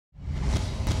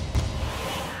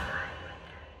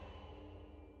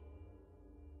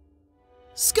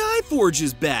Skyforge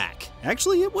is back!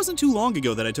 Actually, it wasn't too long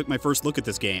ago that I took my first look at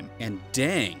this game, and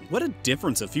dang, what a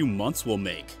difference a few months will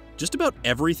make. Just about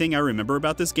everything I remember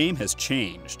about this game has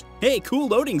changed. Hey, cool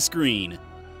loading screen!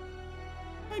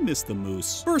 I miss the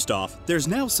moose. First off, there's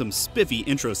now some spiffy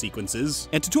intro sequences,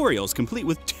 and tutorials complete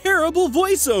with terrible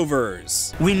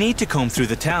voiceovers! We need to comb through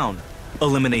the town,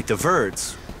 eliminate the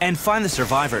Verds, and find the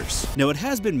survivors. Now, it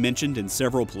has been mentioned in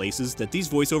several places that these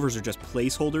voiceovers are just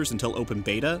placeholders until open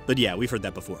beta, but yeah, we've heard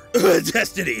that before.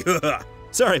 Destiny!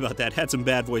 Sorry about that, had some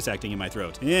bad voice acting in my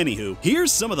throat. Anywho,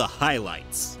 here's some of the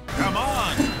highlights. Come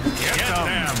on, get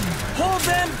them! Hold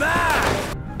them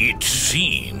back! It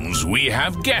seems we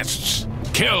have guests.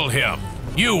 Kill him.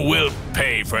 You will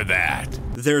pay for that.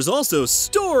 There's also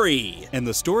story! And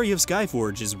the story of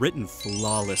Skyforge is written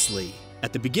flawlessly.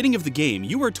 At the beginning of the game,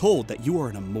 you are told that you are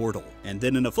an immortal. And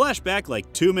then in a flashback,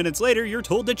 like 2 minutes later, you're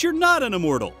told that you're not an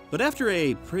immortal. But after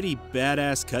a pretty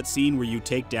badass cutscene where you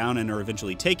take down and are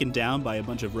eventually taken down by a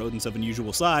bunch of rodents of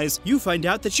unusual size, you find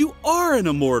out that you are an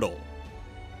immortal.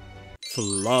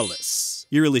 Flawless.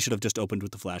 You really should have just opened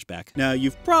with the flashback. Now,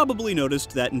 you've probably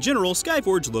noticed that in general,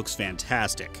 Skyforge looks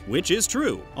fantastic, which is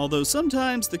true. Although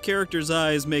sometimes the character's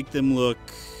eyes make them look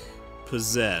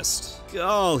possessed.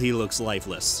 Oh, he looks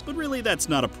lifeless. But really, that's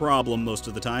not a problem most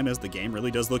of the time, as the game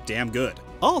really does look damn good.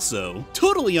 Also,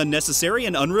 totally unnecessary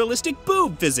and unrealistic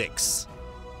boob physics.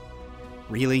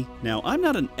 Really? Now, I'm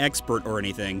not an expert or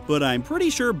anything, but I'm pretty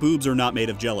sure boobs are not made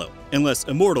of jello, unless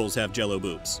immortals have jello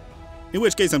boobs. In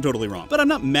which case, I'm totally wrong. But I'm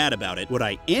not mad about it. What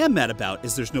I am mad about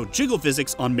is there's no jiggle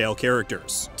physics on male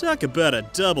characters. Talk about a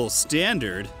double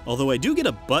standard. Although I do get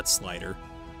a butt slider.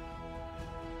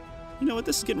 You know what,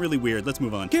 this is getting really weird, let's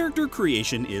move on. Character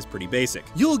creation is pretty basic.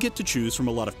 You'll get to choose from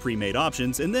a lot of pre-made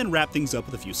options and then wrap things up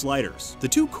with a few sliders. The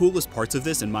two coolest parts of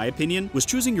this, in my opinion, was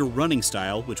choosing your running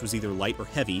style, which was either light or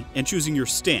heavy, and choosing your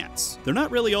stance. They're not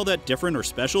really all that different or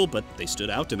special, but they stood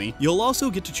out to me. You'll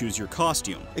also get to choose your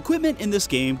costume. Equipment in this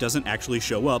game doesn't actually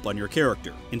show up on your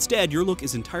character. Instead, your look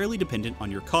is entirely dependent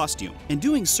on your costume, and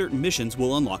doing certain missions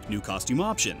will unlock new costume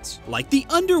options, like the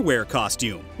underwear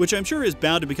costume, which I'm sure is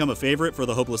bound to become a favorite for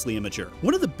the hopelessly immature.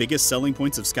 One of the biggest selling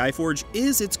points of Skyforge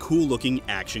is its cool-looking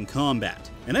action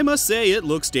combat, and I must say it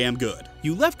looks damn good.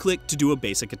 You left-click to do a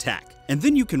basic attack, and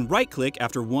then you can right-click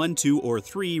after 1, 2, or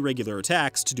 3 regular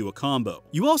attacks to do a combo.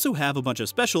 You also have a bunch of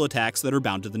special attacks that are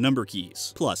bound to the number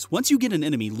keys. Plus, once you get an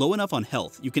enemy low enough on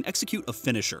health, you can execute a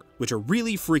finisher, which are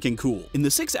really freaking cool. In the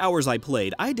 6 hours I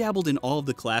played, I dabbled in all of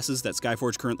the classes that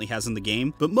Skyforge currently has in the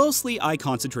game, but mostly I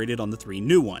concentrated on the 3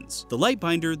 new ones: the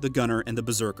Lightbinder, the Gunner, and the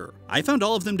Berserker. I found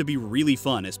all of them to be really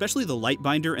fun, especially the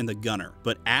Lightbinder and the Gunner.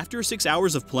 But after 6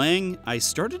 hours of playing, I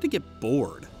started to get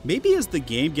bored. Maybe as the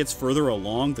game gets further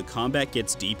along, the combat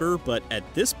gets deeper, but at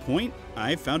this point,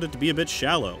 I found it to be a bit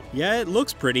shallow. Yeah, it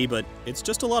looks pretty, but it's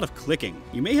just a lot of clicking.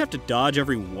 You may have to dodge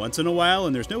every once in a while,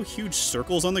 and there's no huge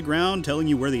circles on the ground telling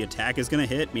you where the attack is gonna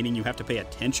hit, meaning you have to pay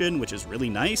attention, which is really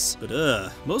nice.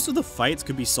 But most of the fights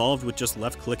could be solved with just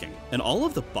left clicking. And all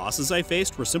of the bosses I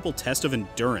faced were simple tests of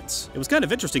endurance. It was kind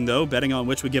of interesting though, betting on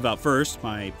which would give out first,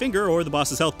 my finger or the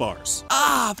boss's health bars.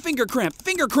 Ah, finger cramp,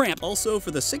 finger cramp! Also,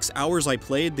 for the 6 hours I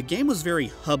played, the game was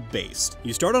very hub-based.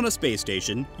 You start on a space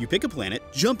station, you pick a planet,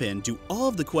 jump in, do all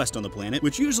of the quest on the planet,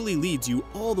 which usually leads you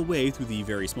all the way through the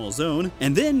very small zone,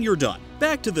 and then you're done.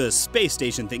 Back to the space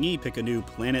station thingy, pick a new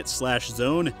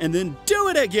planet/zone, and then do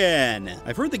it again!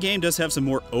 I've heard the game does have some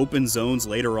more open zones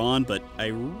later on, but I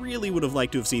really would have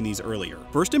liked to have seen these earlier.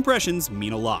 First impressions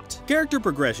mean a lot. Character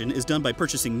progression is done by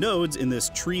purchasing nodes in this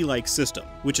tree-like system,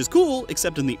 which is cool,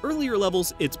 except in the earlier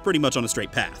levels, it's pretty much on a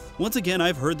straight path. Once again,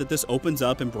 I've heard that this opens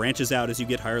up and branches out as you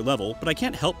get higher level, but I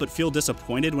can't help but feel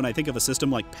disappointed when I think of a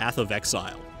system like Path of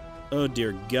Exile. Oh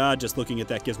dear God, just looking at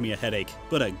that gives me a headache.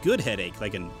 But a good headache,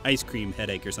 like an ice cream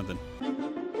headache or something.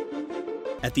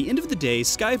 At the end of the day,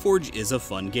 Skyforge is a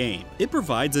fun game. It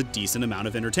provides a decent amount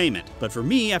of entertainment. But for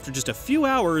me, after just a few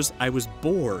hours, I was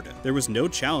bored. There was no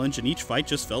challenge and each fight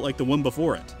just felt like the one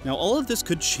before it. Now, all of this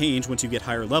could change once you get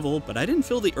higher level, but I didn't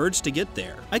feel the urge to get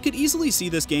there. I could easily see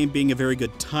this game being a very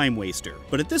good time waster.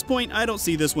 But at this point, I don't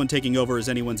see this one taking over as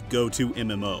anyone's go-to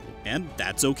MMO. And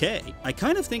that's okay. I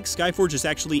kind of think Skyforge is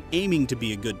actually aiming to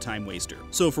be a good time waster.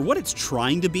 So for what it's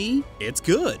trying to be, it's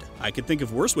good. I could think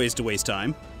of worse ways to waste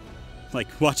time. Like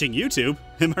watching YouTube,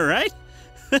 am I right?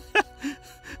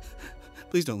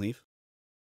 Please don't leave.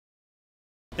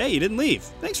 Hey, you didn't leave.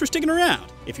 Thanks for sticking around.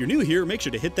 If you're new here, make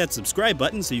sure to hit that subscribe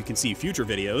button so you can see future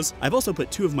videos. I've also put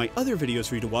 2 of my other videos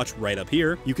for you to watch right up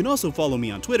here. You can also follow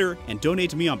me on Twitter and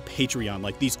donate to me on Patreon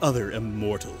like these other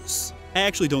immortals. I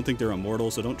actually don't think they're immortal,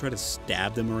 so don't try to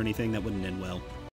stab them or anything, that wouldn't end well.